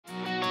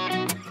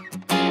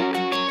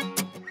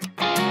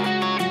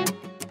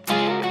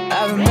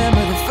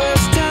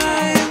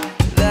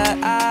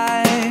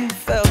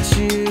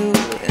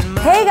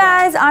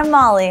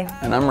Molly.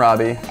 And I'm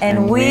Robby.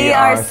 And we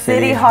are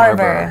City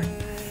Harbor.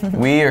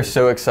 We are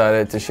so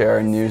excited to share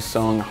our new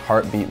song,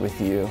 Heartbeat, with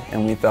you,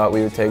 and we thought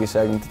we would take a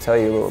second to tell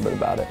you a little bit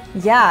about it.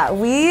 Yeah,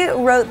 we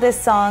wrote this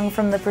song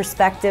from the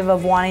perspective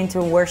of wanting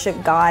to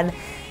worship God,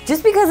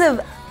 just because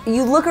of,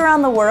 you look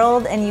around the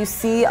world and you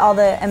see all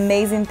the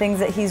amazing things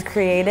that He's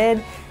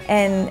created,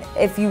 and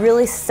if you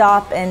really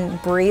stop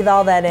and breathe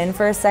all that in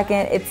for a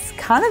second, it's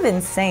kind of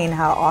insane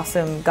how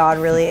awesome God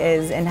really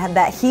is, and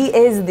that He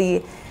is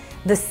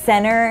the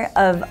center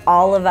of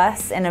all of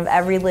us and of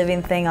every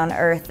living thing on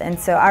earth. And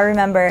so I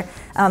remember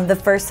the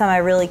first time I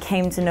really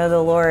came to know the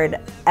Lord,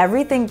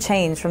 everything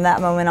changed from that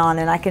moment on,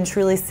 and I can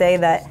truly say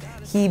that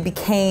He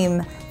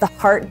became the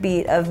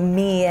heartbeat of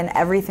me and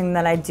everything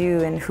that I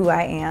do and who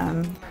I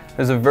am.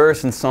 There's a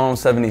verse in Psalm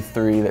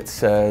 73 that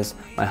says,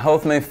 "My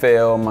health may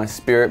fail, my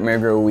spirit may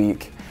grow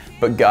weak,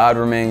 but God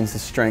remains the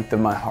strength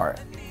of my heart."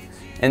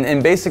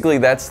 And basically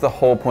that's the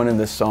whole point of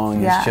this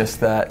song, is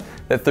just that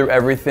through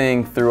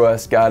everything, through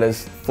us, God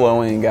is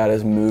flowing, God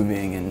is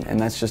moving, and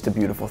that's just a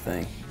beautiful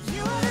thing.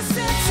 You are the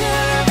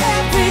center of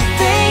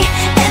everything,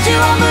 and you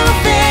are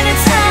moving.